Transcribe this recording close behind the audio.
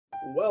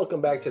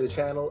Welcome back to the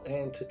channel,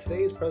 and to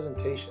today's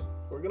presentation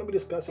we're going to be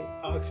discussing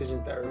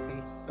oxygen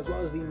therapy as well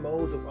as the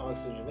modes of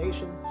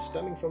oxygenation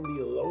stemming from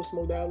the lowest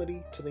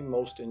modality to the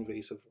most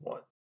invasive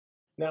one.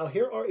 Now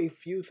here are a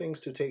few things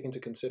to take into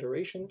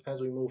consideration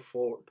as we move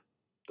forward.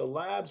 The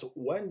labs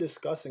when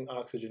discussing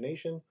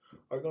oxygenation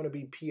are going to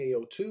be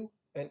PaO2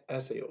 and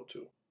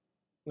SaO2.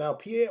 Now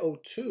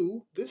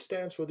PaO2, this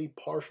stands for the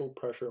partial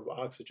pressure of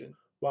oxygen,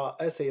 while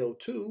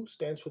SaO2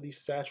 stands for the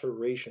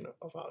saturation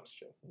of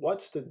oxygen.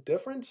 What's the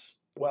difference?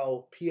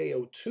 Well,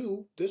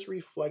 PaO2, this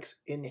reflects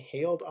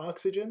inhaled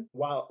oxygen,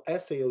 while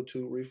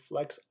SaO2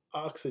 reflects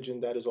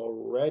oxygen that is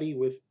already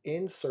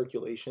within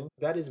circulation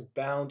that is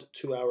bound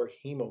to our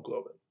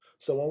hemoglobin.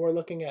 So when we're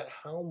looking at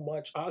how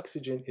much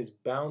oxygen is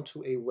bound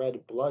to a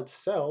red blood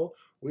cell,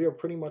 we are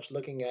pretty much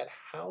looking at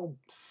how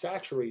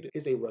saturated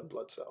is a red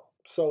blood cell.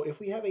 So if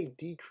we have a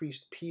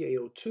decreased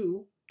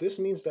PaO2, this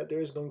means that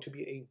there is going to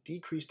be a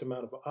decreased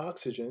amount of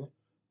oxygen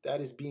that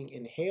is being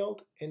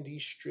inhaled and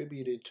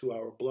distributed to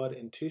our blood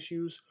and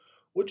tissues,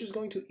 which is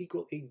going to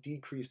equal a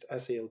decreased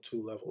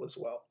SaO2 level as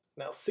well.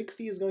 Now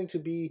 60 is going to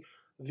be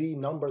the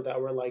number that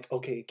we're like,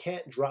 okay, it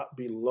can't drop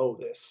below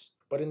this.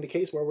 But in the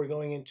case where we're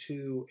going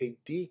into a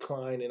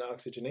decline in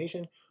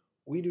oxygenation,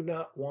 we do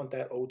not want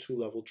that O2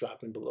 level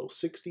dropping below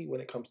 60 when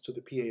it comes to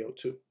the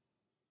PaO2.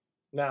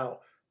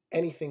 Now,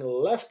 anything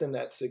less than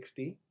that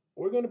 60,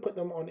 we're going to put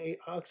them on an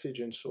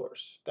oxygen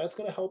source. That's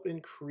going to help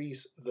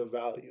increase the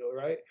value, all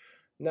right?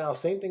 Now,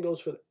 same thing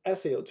goes for the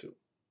SaO2.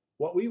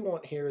 What we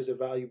want here is a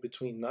value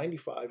between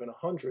 95 and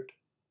 100,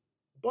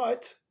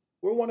 but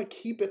we want to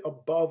keep it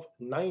above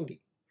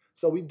 90.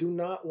 So we do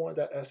not want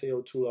that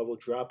SaO2 level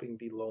dropping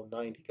below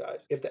 90,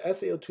 guys. If the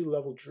SaO2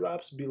 level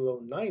drops below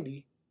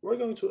 90, we're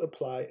going to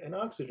apply an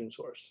oxygen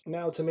source.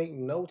 Now, to make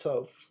note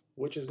of,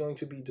 which is going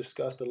to be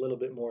discussed a little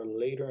bit more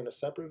later in a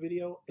separate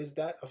video, is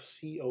that of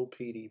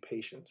COPD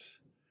patients.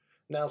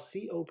 Now,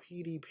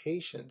 COPD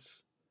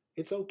patients,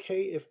 it's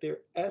okay if their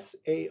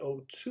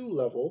SaO2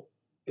 level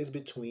is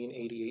between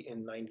 88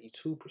 and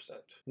 92%.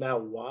 Now,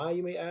 why,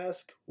 you may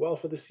ask? Well,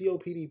 for the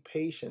COPD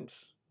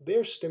patients,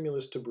 their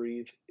stimulus to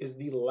breathe is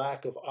the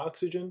lack of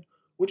oxygen,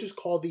 which is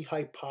called the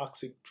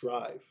hypoxic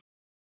drive.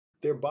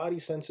 Their body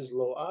senses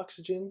low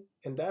oxygen,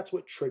 and that's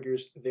what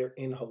triggers their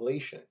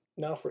inhalation.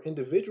 Now, for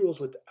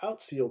individuals without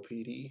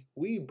COPD,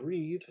 we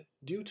breathe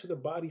due to the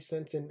body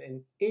sensing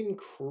an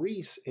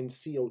increase in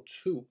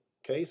CO2.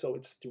 Okay, so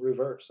it's the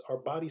reverse. Our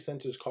body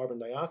senses carbon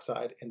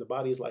dioxide, and the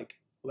body's like,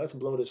 let's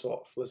blow this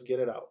off, let's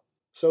get it out.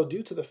 So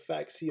due to the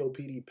fact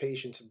COPD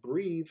patients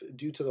breathe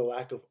due to the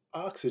lack of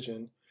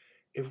oxygen,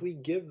 if we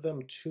give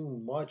them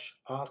too much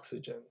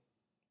oxygen,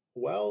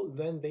 well,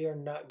 then they are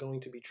not going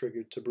to be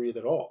triggered to breathe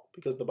at all,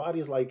 because the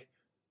body's like,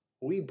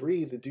 we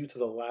breathe due to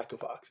the lack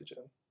of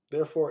oxygen.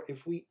 Therefore,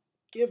 if we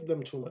give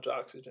them too much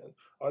oxygen,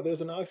 or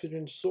there's an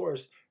oxygen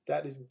source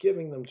that is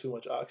giving them too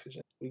much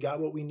oxygen, we got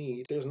what we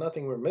need, there's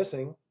nothing we're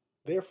missing,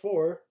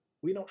 therefore,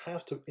 we don't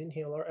have to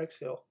inhale or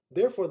exhale.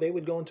 Therefore, they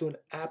would go into an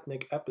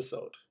apneic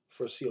episode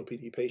for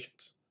COPD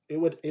patients. It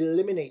would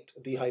eliminate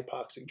the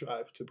hypoxic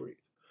drive to breathe.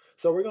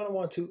 So we're going to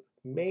want to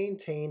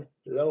maintain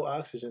low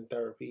oxygen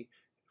therapy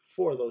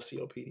for those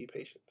COPD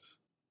patients.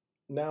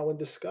 Now, when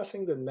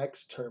discussing the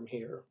next term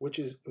here, which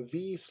is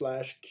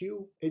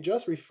V/Q, it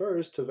just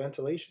refers to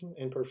ventilation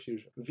and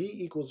perfusion. V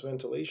equals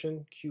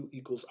ventilation, Q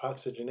equals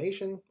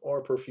oxygenation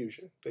or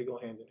perfusion. They go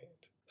hand in hand.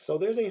 So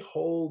there's a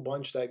whole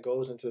bunch that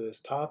goes into this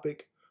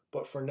topic,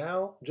 but for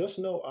now, just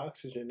know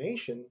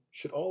oxygenation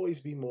should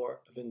always be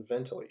more than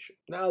ventilation.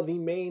 Now, the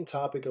main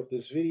topic of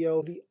this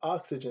video, the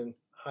oxygen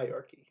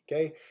hierarchy,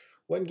 okay?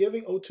 When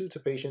giving O2 to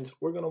patients,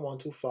 we're going to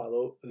want to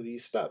follow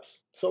these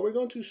steps. So we're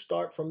going to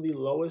start from the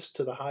lowest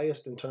to the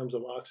highest in terms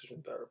of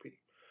oxygen therapy.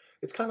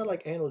 It's kind of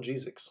like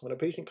analgesics. When a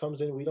patient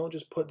comes in, we don't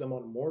just put them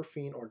on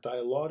morphine or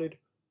dilaudid.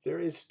 There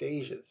is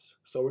stages.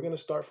 So we're going to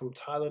start from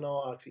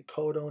Tylenol,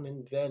 oxycodone,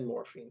 and then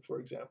morphine, for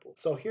example.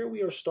 So here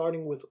we are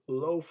starting with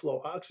low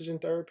flow oxygen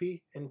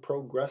therapy and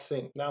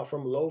progressing. Now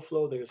from low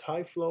flow, there's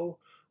high flow.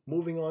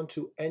 Moving on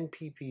to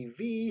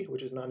NPPV,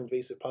 which is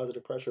non-invasive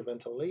positive pressure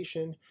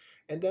ventilation,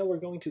 and then we're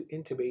going to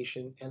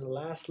intubation, and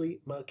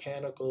lastly,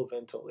 mechanical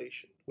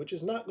ventilation, which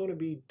is not going to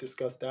be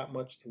discussed that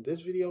much in this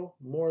video,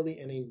 morely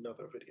in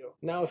another video.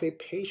 Now, if a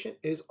patient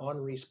is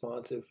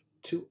unresponsive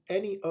to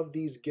any of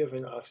these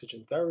given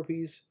oxygen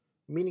therapies,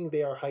 meaning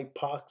they are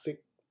hypoxic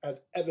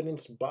as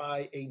evidenced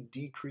by a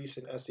decrease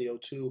in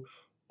SaO2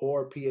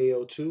 or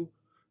PaO2,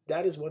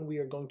 that is when we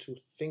are going to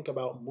think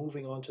about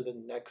moving on to the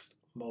next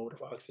mode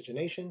of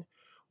oxygenation,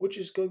 which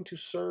is going to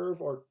serve,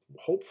 or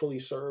hopefully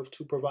serve,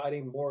 to provide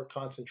a more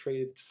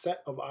concentrated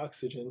set of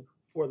oxygen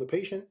for the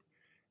patient,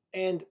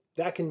 and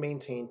that can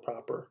maintain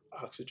proper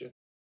oxygen.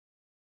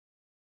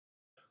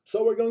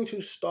 So we're going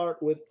to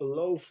start with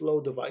low flow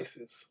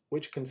devices,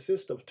 which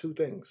consist of two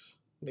things: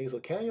 nasal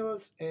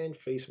cannulas and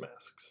face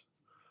masks.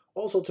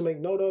 Also to make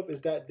note of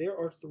is that there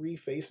are 3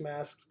 face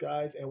masks,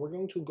 guys, and we're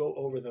going to go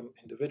over them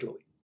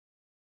individually.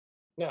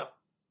 Now,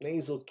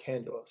 nasal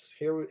cannulas.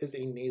 Here is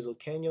a nasal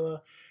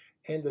cannula,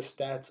 and the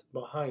stats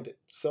behind it.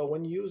 So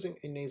when using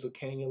a nasal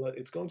cannula,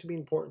 it's going to be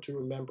important to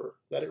remember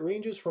that it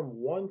ranges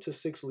from 1 to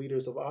 6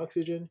 liters of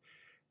oxygen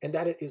and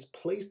that it is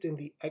placed in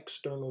the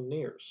external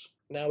nares.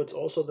 Now, it's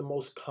also the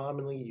most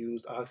commonly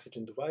used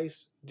oxygen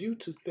device due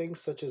to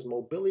things such as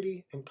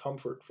mobility and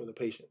comfort for the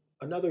patient.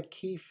 Another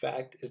key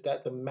fact is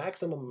that the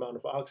maximum amount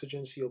of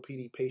oxygen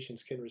COPD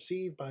patients can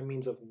receive by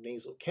means of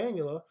nasal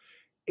cannula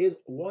is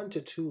 1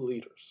 to 2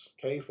 liters,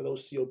 okay, for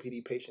those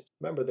COPD patients.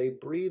 Remember, they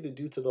breathe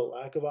due to the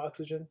lack of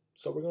oxygen,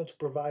 so we're going to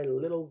provide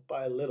little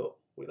by little.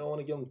 We don't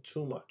want to give them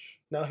too much.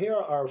 Now, here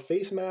are our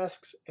face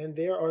masks, and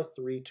there are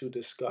 3 to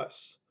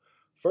discuss.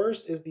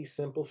 First is the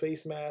simple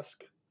face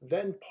mask,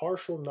 then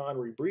partial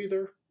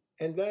non-rebreather,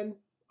 and then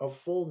a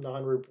full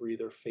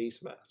non-rebreather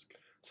face mask.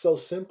 So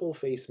simple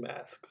face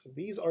masks,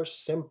 these are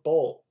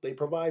simple. They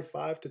provide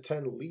 5 to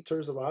 10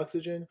 liters of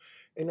oxygen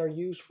and are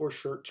used for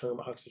short-term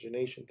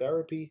oxygenation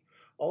therapy.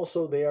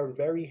 Also, they are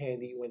very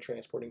handy when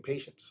transporting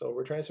patients. So if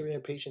we're transporting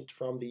a patient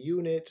from the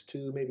unit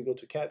to maybe go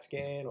to CAT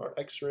scan or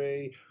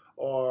X-ray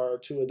or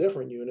to a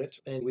different unit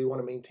and we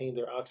want to maintain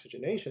their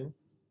oxygenation,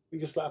 we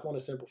can slap on a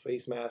simple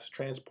face mask,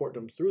 transport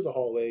them through the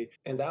hallway,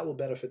 and that will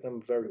benefit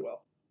them very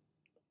well.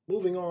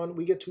 Moving on,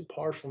 we get to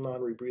partial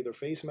non-rebreather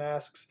face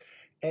masks,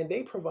 and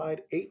they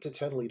provide 8 to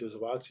 10 liters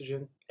of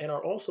oxygen and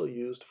are also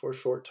used for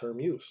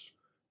short-term use.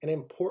 An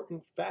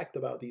important fact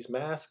about these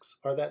masks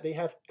are that they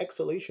have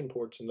exhalation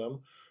ports in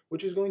them,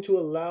 which is going to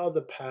allow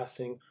the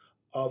passing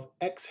of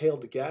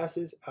exhaled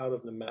gases out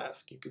of the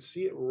mask. You can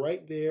see it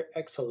right there,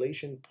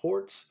 exhalation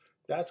ports.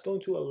 That's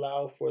going to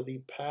allow for the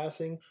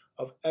passing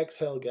of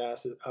exhaled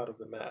gases out of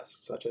the mask,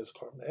 such as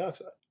carbon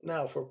dioxide.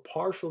 Now, for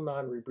partial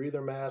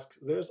non-rebreather masks,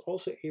 there's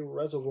also a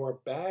reservoir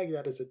bag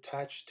that is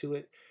attached to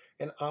it,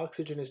 and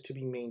oxygen is to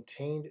be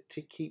maintained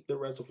to keep the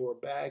reservoir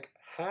bag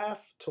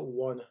half to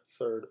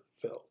 1/3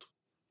 filled.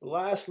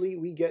 Lastly,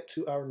 we get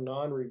to our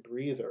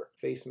non-rebreather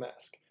face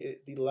mask.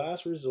 It's the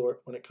last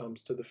resort when it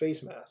comes to the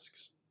face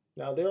masks.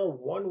 Now, there are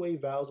one-way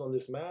valves on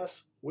this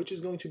mask, which is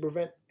going to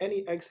prevent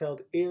any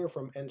exhaled air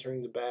from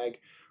entering the bag,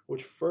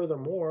 which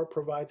furthermore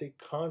provides a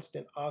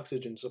constant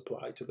oxygen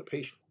supply to the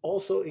patient.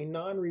 Also, a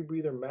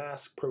non-rebreather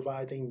mask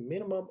provides a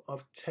minimum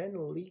of 10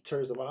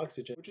 liters of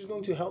oxygen, which is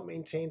going to help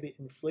maintain the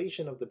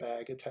inflation of the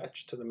bag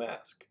attached to the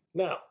mask.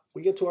 Now,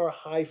 we get to our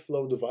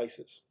high-flow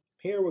devices.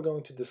 Here we're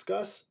going to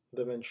discuss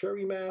the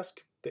Venturi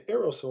mask, the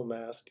aerosol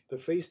mask, the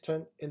face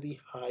tent, and the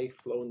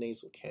high-flow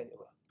nasal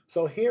cannula.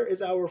 So here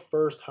is our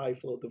first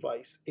high-flow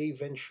device, a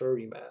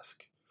Venturi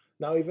mask.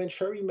 Now, a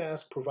Venturi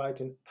mask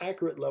provides an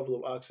accurate level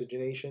of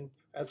oxygenation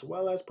as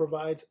well as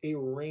provides a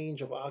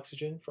range of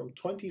oxygen from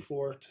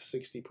 24 to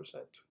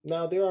 60%.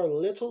 Now, there are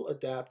little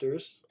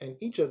adapters, and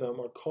each of them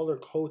are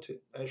color-coded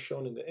as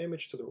shown in the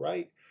image to the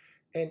right,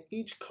 and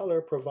each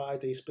color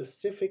provides a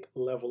specific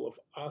level of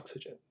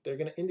oxygen. They're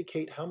going to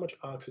indicate how much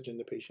oxygen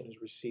the patient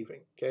is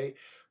receiving, okay?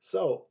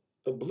 So,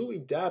 the blue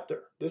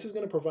adapter, this is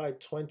going to provide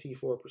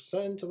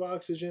 24% of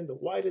oxygen, the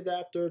white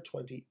adapter,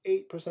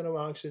 28% of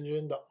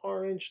oxygen, the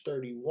orange,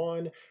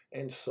 31%,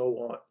 and so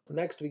on.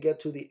 Next, we get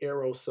to the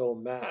aerosol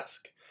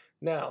mask.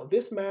 Now,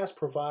 this mask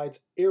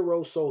provides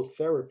aerosol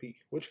therapy,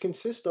 which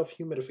consists of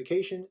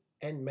humidification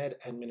and med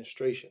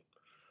administration.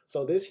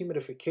 So this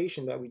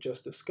humidification that we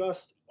just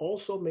discussed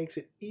also makes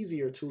it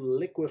easier to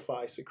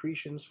liquefy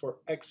secretions for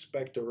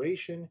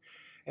expectoration,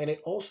 and it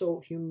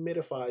also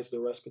humidifies the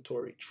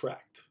respiratory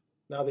tract.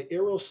 Now, the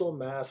aerosol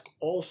mask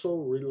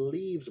also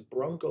relieves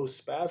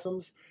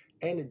bronchospasms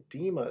and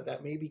edema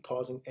that may be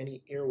causing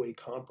any airway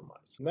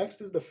compromise.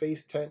 Next is the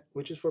face tent,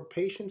 which is for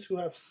patients who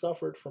have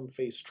suffered from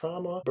face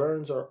trauma,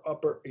 burns, or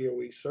upper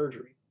airway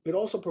surgery. It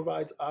also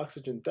provides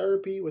oxygen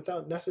therapy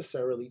without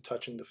necessarily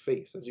touching the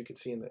face, as you can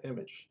see in the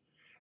image.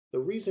 The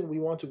reason we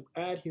want to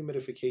add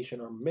humidification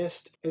or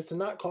mist is to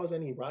not cause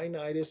any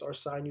rhinitis or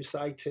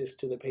sinusitis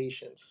to the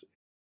patients.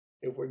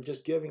 If we're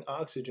just giving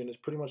oxygen, it's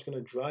pretty much going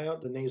to dry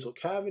out the nasal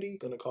cavity,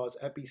 going to cause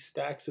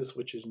epistaxis,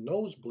 which is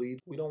nosebleed.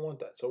 We don't want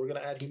that. So we're going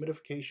to add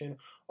humidification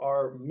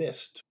or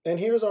mist. And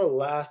here's our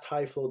last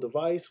high flow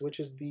device,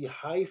 which is the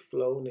high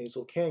flow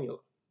nasal cannula.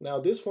 Now,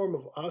 this form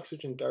of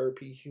oxygen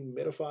therapy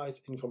humidifies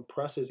and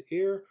compresses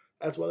air,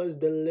 as well as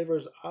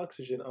delivers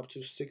oxygen up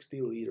to 60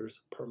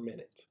 liters per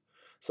minute.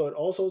 So it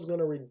also is going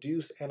to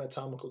reduce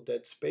anatomical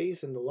dead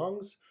space in the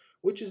lungs,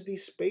 which is the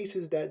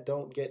spaces that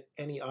don't get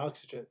any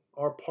oxygen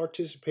or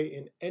participate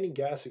in any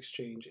gas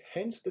exchange,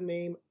 hence the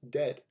name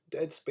dead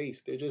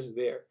space, they're just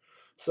there.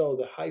 So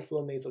the high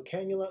flow nasal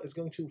cannula is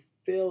going to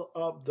fill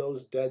up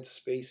those dead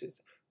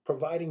spaces,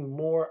 providing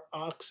more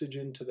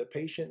oxygen to the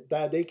patient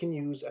that they can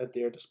use at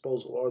their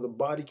disposal or the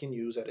body can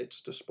use at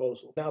its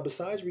disposal. Now,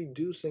 besides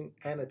reducing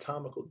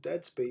anatomical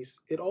dead space,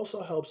 it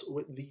also helps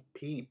with the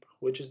PEEP,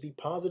 which is the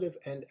positive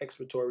end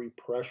expiratory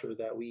pressure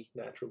that we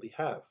naturally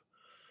have.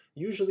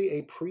 Usually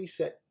a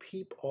preset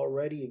PEEP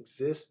already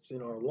exists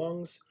in our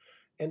lungs,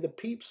 and the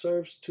PEEP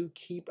serves to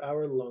keep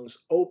our lungs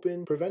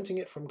open, preventing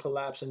it from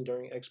collapsing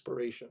during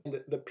expiration.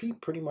 And the PEEP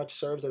pretty much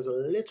serves as a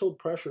little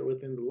pressure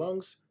within the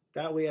lungs.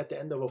 That way, at the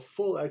end of a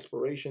full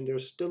expiration,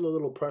 there's still a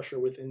little pressure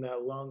within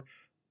that lung,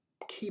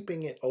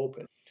 keeping it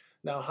open.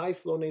 Now, high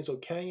flow nasal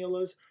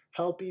cannulas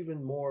help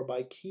even more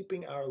by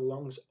keeping our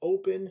lungs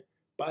open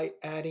by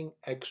adding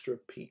extra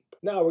PEEP.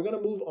 Now, we're going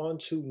to move on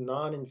to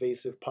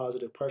non-invasive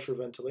positive pressure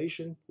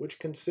ventilation, which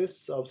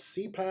consists of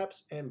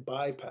CPAPs and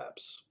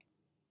BiPAPs.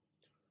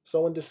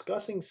 So when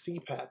discussing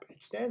CPAP,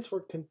 it stands for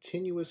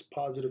continuous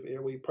positive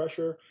airway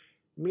pressure,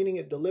 meaning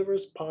it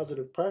delivers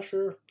positive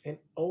pressure and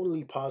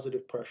only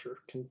positive pressure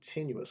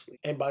continuously.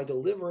 And by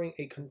delivering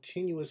a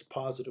continuous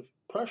positive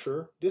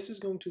pressure, this is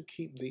going to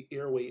keep the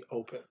airway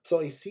open. So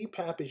a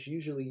CPAP is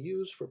usually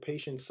used for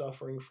patients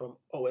suffering from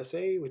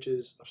OSA, which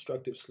is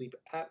obstructive sleep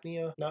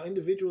apnea. Now,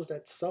 individuals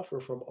that suffer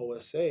from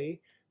OSA,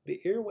 the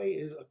airway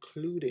is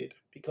occluded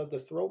because the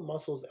throat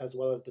muscles as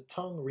well as the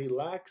tongue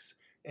relax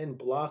and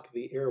block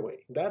the airway.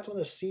 That's when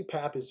a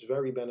CPAP is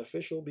very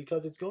beneficial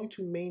because it's going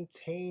to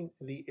maintain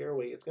the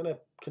airway. It's going to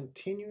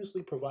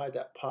continuously provide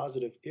that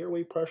positive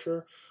airway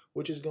pressure,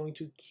 which is going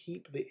to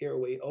keep the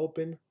airway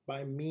open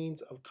by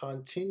means of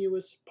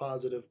continuous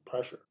positive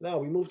pressure. Now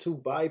we move to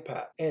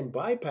BiPAP. And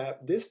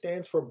BiPAP, this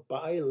stands for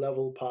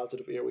bi-level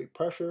positive airway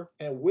pressure.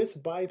 And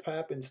with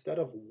BiPAP, instead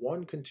of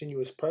one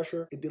continuous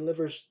pressure, it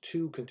delivers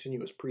two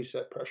continuous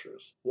preset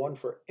pressures, one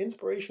for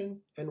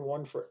inspiration and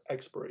one for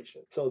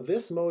expiration. So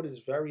this mode is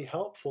very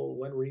helpful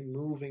when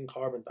removing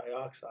carbon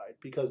dioxide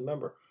because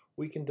remember,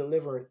 we can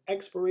deliver an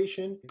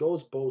expiration, it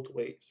goes both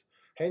ways.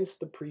 Hence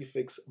the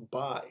prefix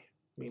bi,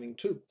 meaning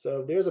two.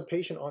 So if there's a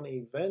patient on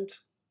a vent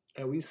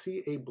and we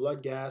see a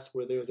blood gas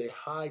where there's a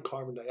high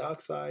carbon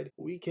dioxide,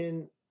 we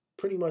can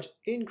pretty much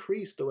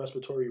increase the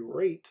respiratory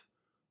rate,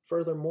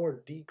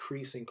 furthermore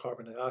decreasing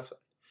carbon dioxide.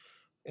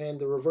 And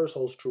the reverse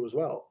holds true as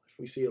well. If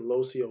we see a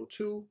low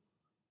CO2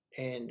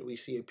 and we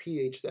see a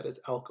pH that is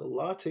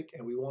alkalotic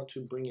and we want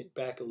to bring it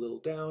back a little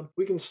down,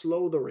 we can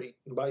slow the rate.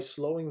 And by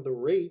slowing the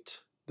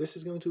rate, this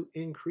is going to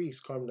increase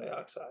carbon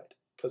dioxide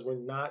because we're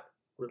not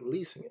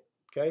releasing it.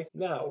 Okay,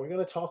 now we're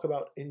going to talk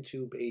about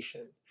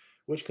intubation,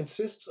 which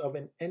consists of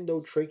an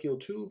endotracheal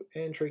tube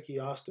and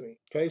tracheostomy.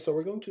 Okay, so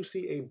we're going to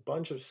see a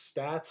bunch of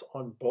stats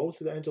on both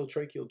the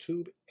endotracheal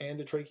tube and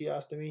the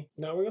tracheostomy.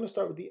 Now we're going to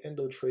start with the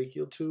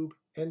endotracheal tube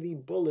and the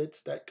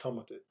bullets that come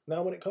with it.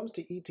 Now when it comes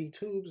to ET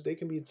tubes, they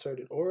can be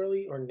inserted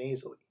orally or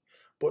nasally.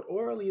 But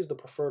orally is the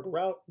preferred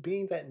route,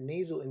 being that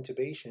nasal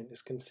intubation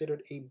is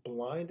considered a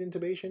blind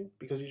intubation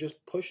because you're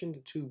just pushing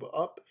the tube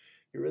up.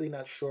 You're really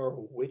not sure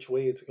which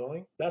way it's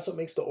going. That's what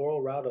makes the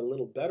oral route a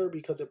little better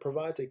because it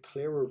provides a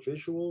clearer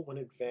visual when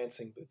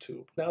advancing the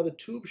tube. Now the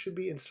tube should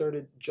be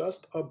inserted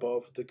just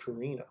above the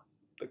carina.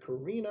 The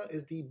carina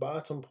is the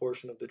bottom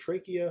portion of the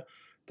trachea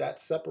that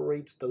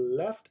separates the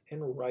left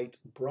and right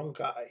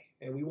bronchi,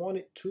 and we want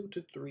it 2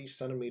 to 3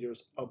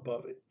 centimeters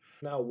above it.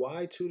 Now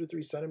why 2 to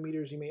 3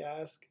 centimeters, you may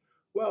ask?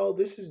 Well,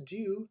 this is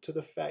due to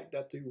the fact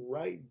that the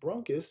right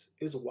bronchus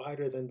is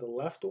wider than the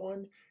left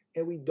one,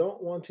 and we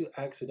don't want to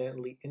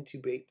accidentally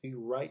intubate the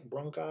right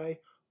bronchi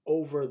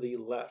over the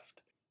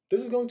left.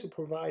 This is going to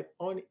provide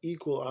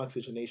unequal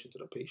oxygenation to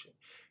the patient.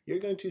 You're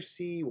going to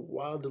see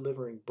while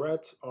delivering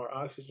breath or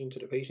oxygen to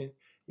the patient,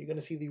 you're going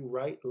to see the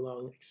right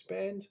lung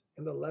expand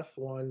and the left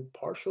one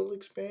partial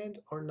expand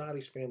or not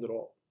expand at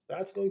all.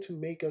 That's going to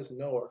make us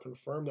know or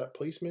confirm that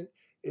placement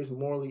is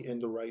morely in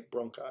the right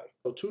bronchi.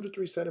 So 2 to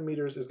 3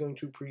 centimeters is going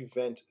to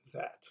prevent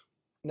that.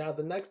 Now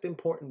the next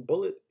important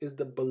bullet is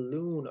the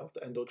balloon of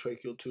the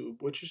endotracheal tube,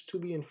 which is to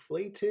be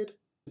inflated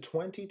to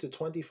 20 to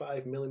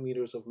 25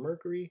 millimeters of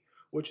mercury,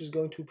 which is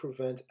going to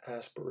prevent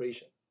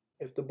aspiration.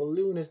 If the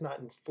balloon is not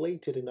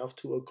inflated enough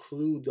to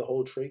occlude the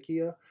whole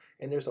trachea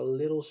and there's a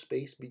little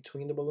space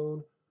between the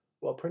balloon,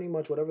 well, pretty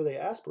much whatever they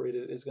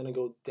aspirated is going to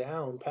go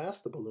down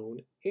past the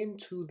balloon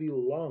into the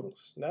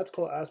lungs. And that's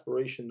called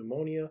aspiration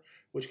pneumonia,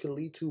 which can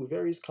lead to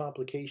various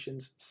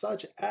complications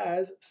such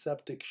as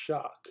septic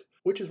shock,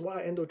 which is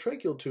why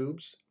endotracheal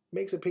tubes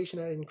makes a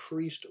patient at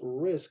increased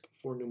risk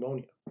for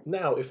pneumonia.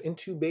 Now, if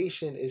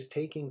intubation is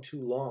taking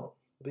too long,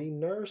 the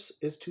nurse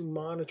is to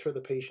monitor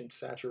the patient's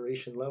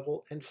saturation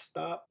level and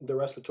stop the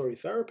respiratory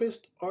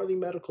therapist or the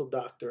medical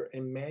doctor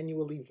and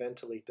manually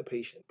ventilate the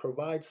patient.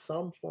 Provide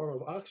some form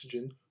of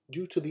oxygen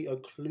due to the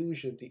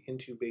occlusion the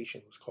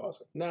intubation was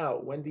causing. Now,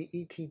 when the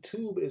ET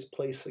tube is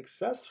placed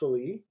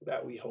successfully,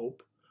 that we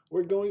hope,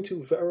 we're going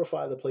to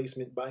verify the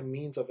placement by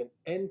means of an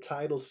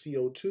end-tidal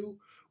CO2,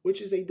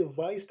 which is a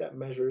device that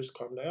measures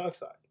carbon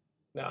dioxide.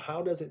 Now,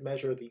 how does it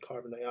measure the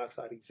carbon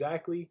dioxide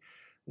exactly?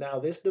 Now,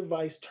 this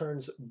device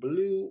turns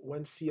blue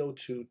when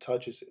CO2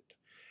 touches it.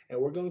 And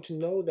we're going to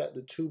know that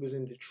the tube is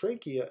in the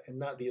trachea and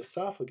not the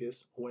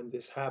esophagus when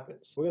this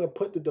happens. We're going to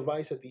put the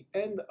device at the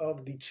end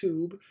of the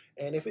tube,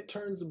 and if it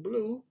turns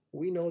blue,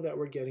 we know that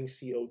we're getting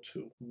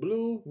CO2.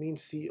 Blue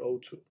means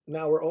CO2.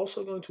 Now, we're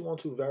also going to want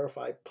to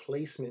verify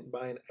placement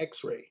by an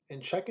X-ray,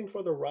 and checking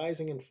for the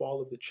rising and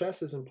fall of the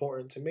chest is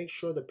important to make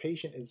sure the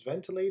patient is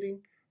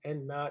ventilating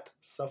and not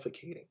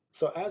suffocating.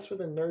 So as for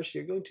the nurse,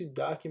 you're going to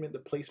document the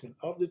placement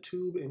of the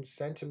tube in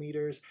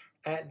centimeters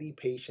at the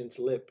patient's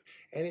lip,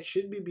 and it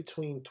should be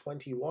between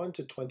 21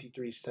 to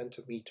 23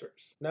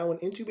 centimeters. Now, when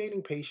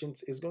intubating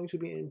patients, it's going to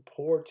be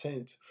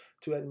important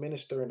to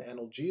administer an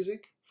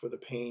analgesic, for the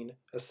pain,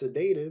 a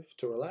sedative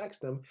to relax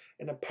them,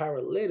 and a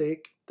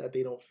paralytic that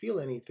they don't feel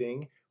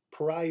anything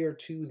prior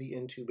to the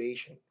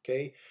intubation,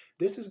 okay?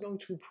 This is going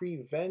to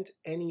prevent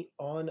any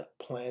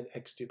unplanned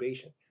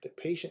extubation. The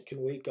patient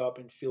can wake up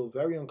and feel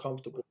very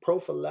uncomfortable.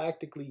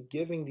 Prophylactically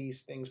giving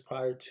these things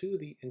prior to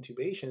the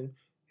intubation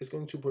is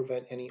going to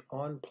prevent any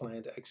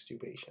unplanned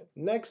extubation.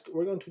 Next,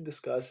 we're going to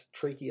discuss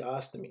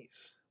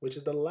tracheostomies, which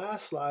is the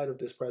last slide of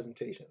this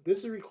presentation.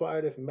 This is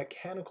required if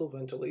mechanical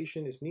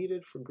ventilation is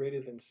needed for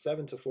greater than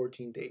 7 to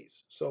 14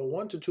 days, so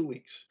 1 to 2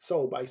 weeks.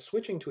 So by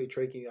switching to a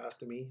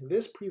tracheostomy,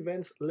 this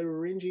prevents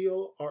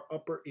laryngeal or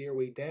upper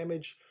airway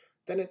damage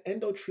that an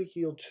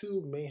endotracheal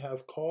tube may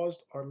have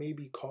caused or may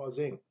be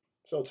causing.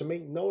 So to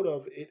make note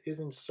of, it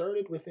is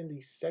inserted within the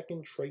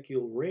second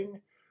tracheal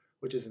ring,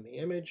 which is in the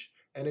image,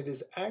 and it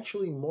is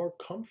actually more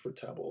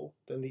comfortable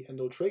than the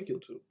endotracheal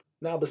tube.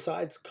 Now,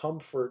 besides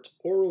comfort,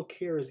 oral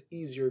care is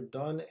easier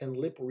done and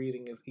lip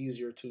reading is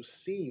easier to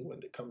see when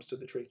it comes to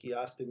the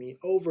tracheostomy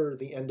over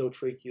the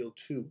endotracheal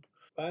tube.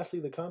 Lastly,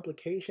 the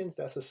complications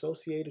that's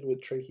associated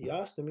with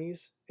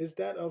tracheostomies is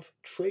that of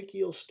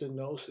tracheal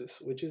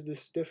stenosis, which is the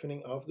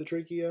stiffening of the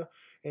trachea,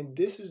 and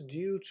this is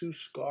due to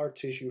scar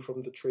tissue from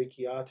the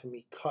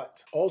tracheotomy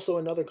cut. Also,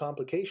 another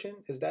complication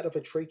is that of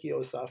a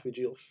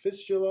tracheoesophageal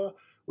fistula,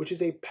 which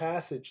is a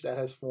passage that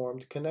has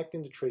formed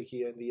connecting the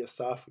trachea and the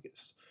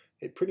esophagus.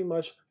 It pretty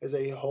much is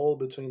a hole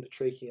between the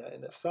trachea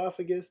and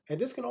esophagus.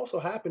 And this can also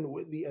happen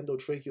with the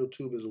endotracheal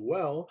tube as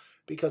well,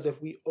 because if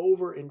we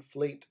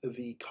overinflate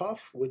the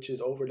cuff, which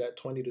is over that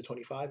 20 to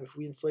 25, if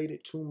we inflate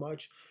it too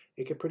much,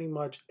 it can pretty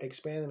much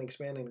expand and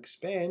expand and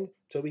expand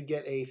till we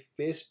get a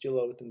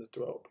fistula within the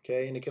throat,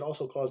 okay? And it can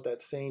also cause that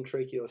same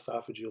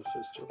tracheoesophageal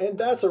fistula. And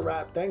that's a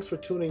wrap. Thanks for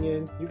tuning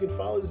in. You can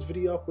follow this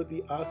video up with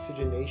the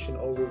oxygenation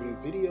overview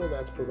video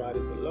that's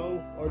provided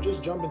below, or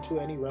just jump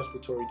into any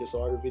respiratory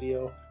disorder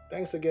video.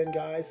 Thanks again,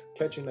 guys.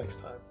 Catch you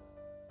next time.